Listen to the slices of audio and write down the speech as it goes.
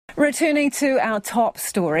Returning to our top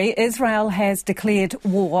story, Israel has declared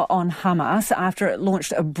war on Hamas after it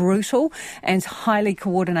launched a brutal and highly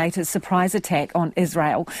coordinated surprise attack on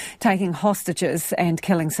Israel, taking hostages and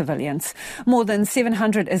killing civilians. More than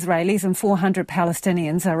 700 Israelis and 400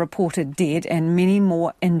 Palestinians are reported dead and many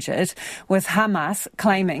more injured, with Hamas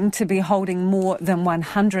claiming to be holding more than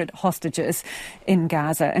 100 hostages in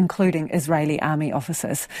Gaza, including Israeli army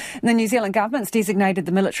officers. The New Zealand government's designated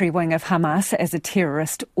the military wing of Hamas as a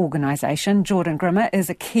terrorist organisation. Jordan Grimmer is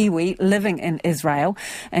a Kiwi living in Israel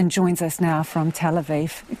and joins us now from Tel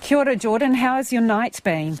Aviv. Kia ora, Jordan. How has your night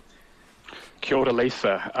been? Kia ora,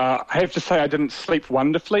 Lisa. I have to say I didn't sleep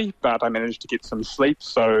wonderfully, but I managed to get some sleep,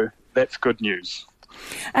 so that's good news.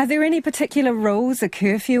 Are there any particular rules, a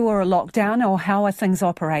curfew or a lockdown, or how are things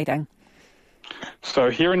operating? So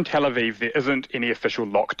here in Tel Aviv, there isn't any official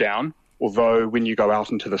lockdown, although when you go out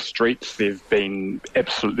into the streets, they've been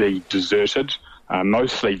absolutely deserted.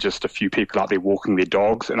 Mostly just a few people out there walking their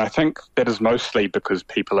dogs. And I think that is mostly because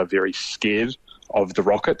people are very scared of the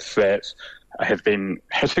rockets that have been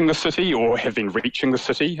hitting the city or have been reaching the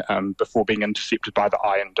city before being intercepted by the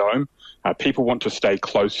Iron Dome. People want to stay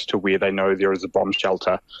close to where they know there is a bomb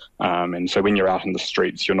shelter. And so when you're out in the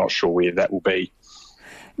streets, you're not sure where that will be.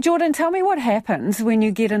 Jordan, tell me what happens when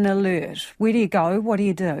you get an alert. Where do you go? What do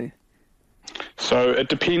you do? So it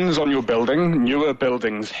depends on your building. Newer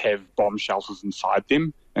buildings have bomb shelters inside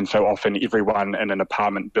them, and so often everyone in an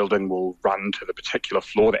apartment building will run to the particular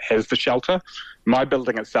floor that has the shelter. My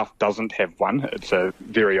building itself doesn't have one. It's a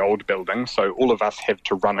very old building, so all of us have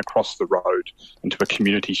to run across the road into a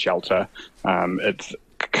community shelter. It's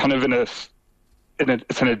kind of it's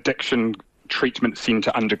an addiction treatment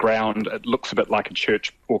centre underground. It looks a bit like a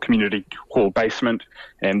church or community hall basement,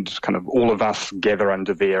 and kind of all of us gather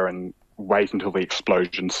under there and wait until the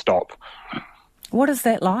explosions stop. What is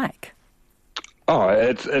that like? Oh,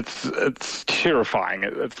 it's terrifying.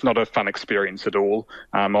 It's not a fun experience at all.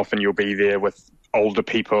 Often you'll be there with older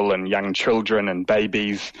people and young children and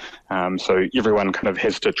babies, so everyone kind of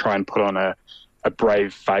has to try and put on a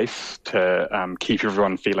brave face to keep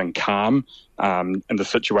everyone feeling calm in the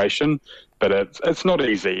situation. But it's not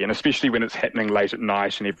easy, and especially when it's happening late at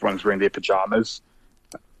night and everyone's wearing their pyjamas.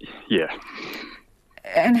 Yeah.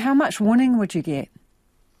 And how much warning would you get?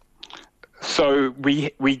 So we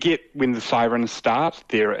get, when the sirens start,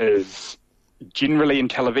 there is generally in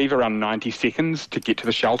Tel Aviv around 90 seconds to get to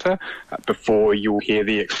the shelter before you'll hear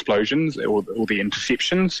the explosions or the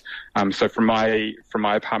interceptions. So from my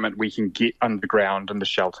apartment, we can get underground in the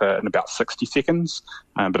shelter in about 60 seconds,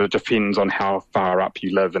 but it depends on how far up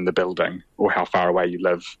you live in the building or how far away you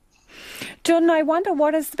live. Jordan, I wonder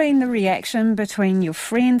what has been the reaction between your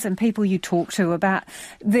friends and people you talk to about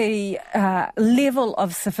the level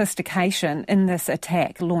of sophistication in this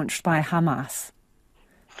attack launched by Hamas?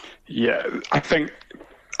 Yeah, I think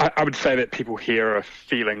I would say that people here are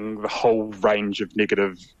feeling the whole range of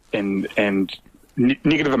negative and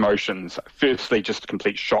negative emotions. Firstly, just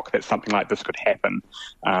complete shock that something like this could happen.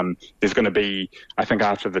 There's going to be, I think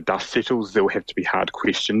after the dust settles, there will have to be hard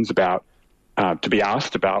questions to be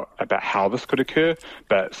asked about how this could occur,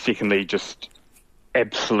 but secondly, just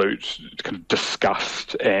absolute kind of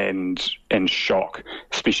disgust and shock,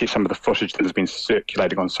 especially some of the footage that has been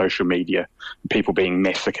circulating on social media, people being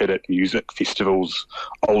massacred at music festivals,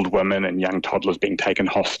 old women and young toddlers being taken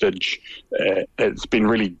hostage. It's been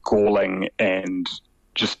really galling, and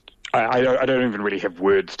just I don't even really have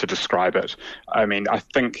words to describe it. I mean, I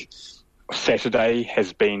think Saturday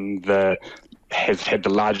has had the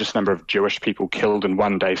largest number of Jewish people killed in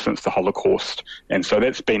one day since the Holocaust. And so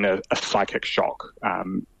that's been a psychic shock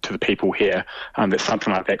to the people here, that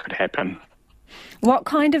something like that could happen. What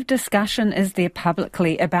kind of discussion is there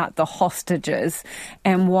publicly about the hostages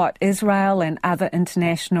and what Israel and other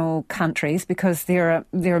international countries, because there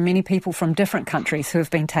are many people from different countries who have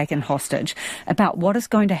been taken hostage, about what is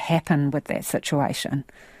going to happen with that situation?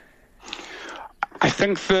 I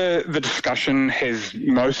think the discussion has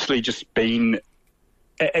mostly just been,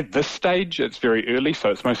 at this stage, it's very early,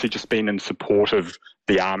 so it's mostly just been in support of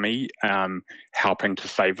the army helping to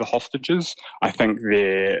save the hostages. I think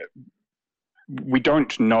we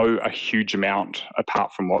don't know a huge amount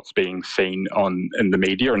apart from what's being seen in the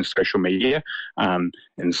media and social media, and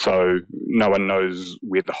so no one knows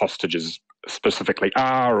where the hostages specifically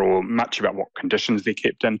are or much about what conditions they're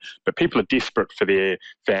kept in, but people are desperate for their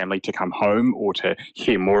family to come home or to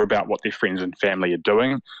hear more about what their friends and family are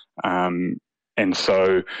doing. And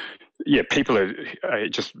so, yeah, people are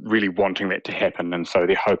just really wanting that to happen, and so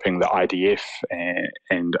they're hoping the IDF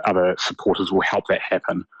and other supporters will help that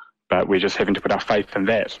happen, but we're just having to put our faith in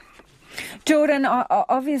that. Jordan,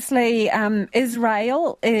 obviously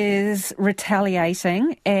Israel is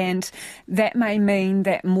retaliating, and that may mean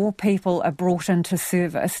that more people are brought into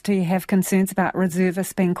service. Do you have concerns about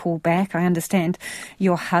reservists being called back? I understand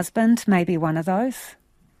your husband may be one of those.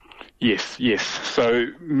 Yes. So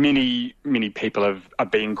many people are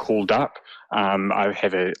being called up. I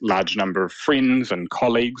have a large number of friends and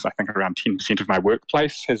colleagues. I think around 10% of my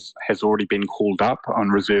workplace has already been called up on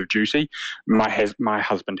reserve duty. My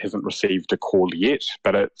husband hasn't received a call yet,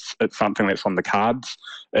 but it's something that's on the cards.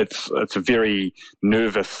 It's a very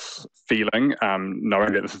nervous feeling,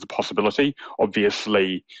 knowing that this is a possibility.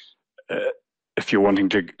 Obviously, if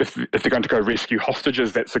they're going to go rescue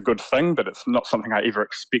hostages, that's a good thing, but it's not something I ever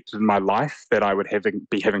expected in my life that I would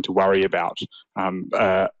be having to worry about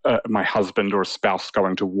my husband or a spouse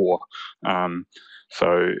going to war.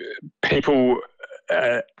 So people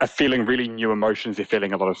are feeling really new emotions. They're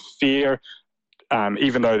feeling a lot of fear,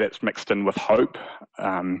 even though that's mixed in with hope.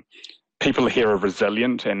 People here are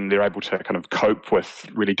resilient and they're able to kind of cope with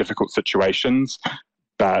really difficult situations,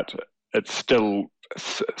 but it's still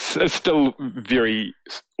very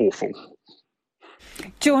awful.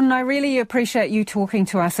 Jordan, I really appreciate you talking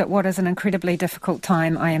to us at what is an incredibly difficult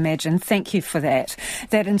time, I imagine. Thank you for that.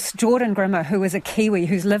 That is Jordan Grimmer, who is a Kiwi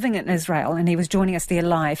who's living in Israel, and he was joining us there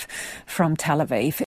live from Tel Aviv.